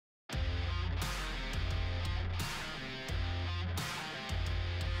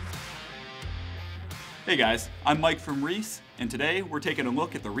Hey guys, I'm Mike from Reese, and today we're taking a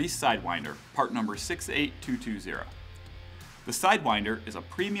look at the Reese Sidewinder, part number 68220. The Sidewinder is a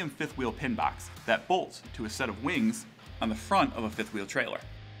premium fifth wheel pin box that bolts to a set of wings on the front of a fifth wheel trailer.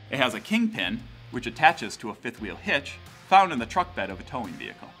 It has a king pin, which attaches to a fifth wheel hitch found in the truck bed of a towing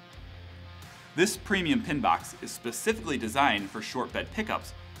vehicle. This premium pin box is specifically designed for short bed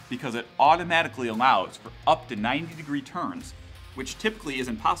pickups because it automatically allows for up to 90-degree turns, which typically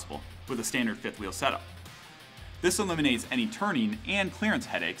isn't possible with a standard fifth wheel setup. This eliminates any turning and clearance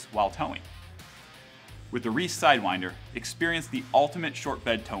headaches while towing. With the Reese Sidewinder, experience the ultimate short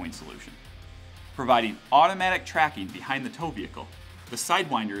bed towing solution. Providing automatic tracking behind the tow vehicle, the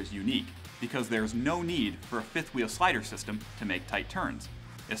Sidewinder is unique because there is no need for a fifth wheel slider system to make tight turns,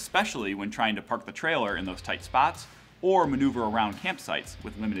 especially when trying to park the trailer in those tight spots or maneuver around campsites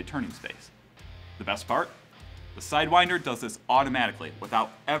with limited turning space. The best part? The Sidewinder does this automatically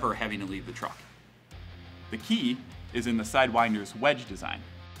without ever having to leave the truck. The key is in the Sidewinder's wedge design.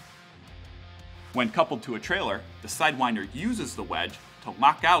 When coupled to a trailer, the Sidewinder uses the wedge to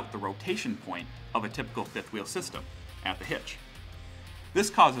lock out the rotation point of a typical fifth wheel system at the hitch. This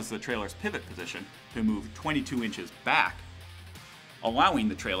causes the trailer's pivot position to move 22 inches back, allowing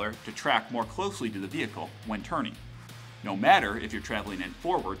the trailer to track more closely to the vehicle when turning, no matter if you're traveling in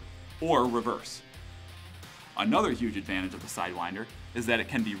forward or reverse. Another huge advantage of the Sidewinder is that it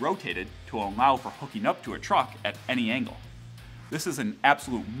can be rotated to allow for hooking up to a truck at any angle. This is an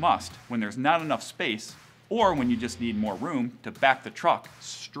absolute must when there's not enough space or when you just need more room to back the truck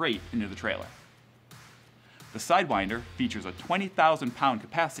straight into the trailer. The Sidewinder features a 20,000-pound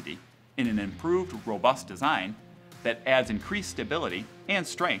capacity in an improved, robust design that adds increased stability and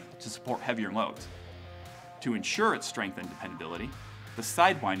strength to support heavier loads. To ensure its strength and dependability, the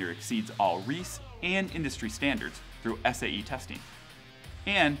Sidewinder exceeds all Reese and industry standards through SAE testing.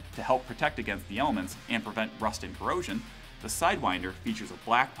 And to help protect against the elements and prevent rust and corrosion, the Sidewinder features a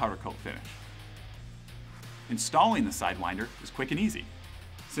black powder coat finish. Installing the Sidewinder is quick and easy.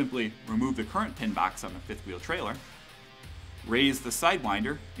 Simply remove the current pin box on the fifth wheel trailer, raise the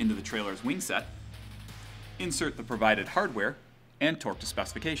Sidewinder into the trailer's wing set, insert the provided hardware, and torque to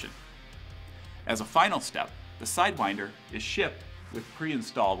specification. As a final step, the Sidewinder is shipped with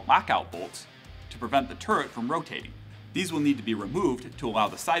pre-installed lockout bolts to prevent the turret from rotating. These will need to be removed to allow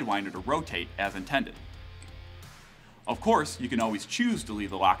the Sidewinder to rotate as intended. Of course, you can always choose to leave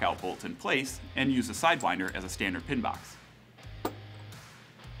the lockout bolts in place and use the Sidewinder as a standard pin box.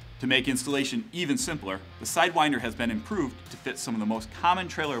 To make installation even simpler, the Sidewinder has been improved to fit some of the most common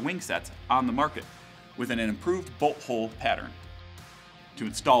trailer wing sets on the market with an improved bolt hole pattern. To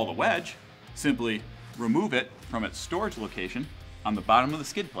install the wedge, simply remove it from its storage location on the bottom of the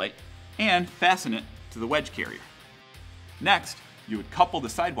skid plate and fasten it to the wedge carrier. Next, you would couple the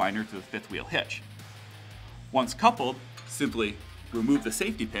Sidewinder to the fifth wheel hitch. Once coupled, simply remove the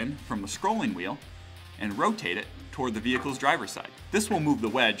safety pin from the scrolling wheel and rotate it toward the vehicle's driver's side. This will move the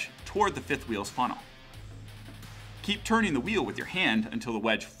wedge toward the fifth wheel's funnel. Keep turning the wheel with your hand until the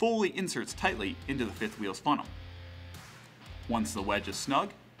wedge fully inserts tightly into the fifth wheel's funnel. Once the wedge is snug,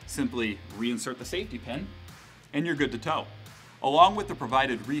 simply reinsert the safety pin and you're good to tow. Along with the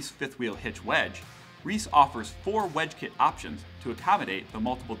provided Reese fifth wheel hitch wedge, Reese offers 4 wedge kit options to accommodate the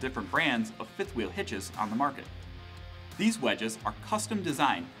multiple different brands of fifth wheel hitches on the market. These wedges are custom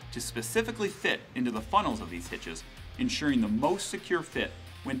designed to specifically fit into the funnels of these hitches, ensuring the most secure fit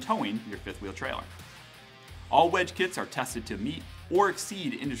when towing your fifth wheel trailer. All wedge kits are tested to meet or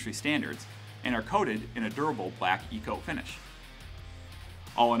exceed industry standards and are coated in a durable black e-coat finish.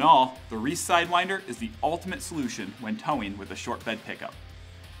 All in all, the Reese Sidewinder is the ultimate solution when towing with a short bed pickup.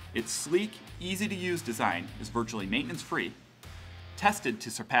 Its sleek, easy-to-use design is virtually maintenance-free, tested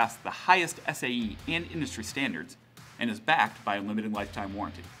to surpass the highest SAE and industry standards, and is backed by a limited lifetime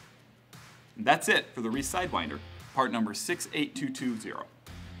warranty. And that's it for the Reese Sidewinder, part number 68220.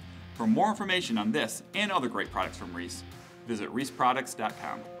 For more information on this and other great products from Reese, visit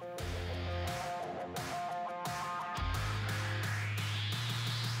reeseproducts.com.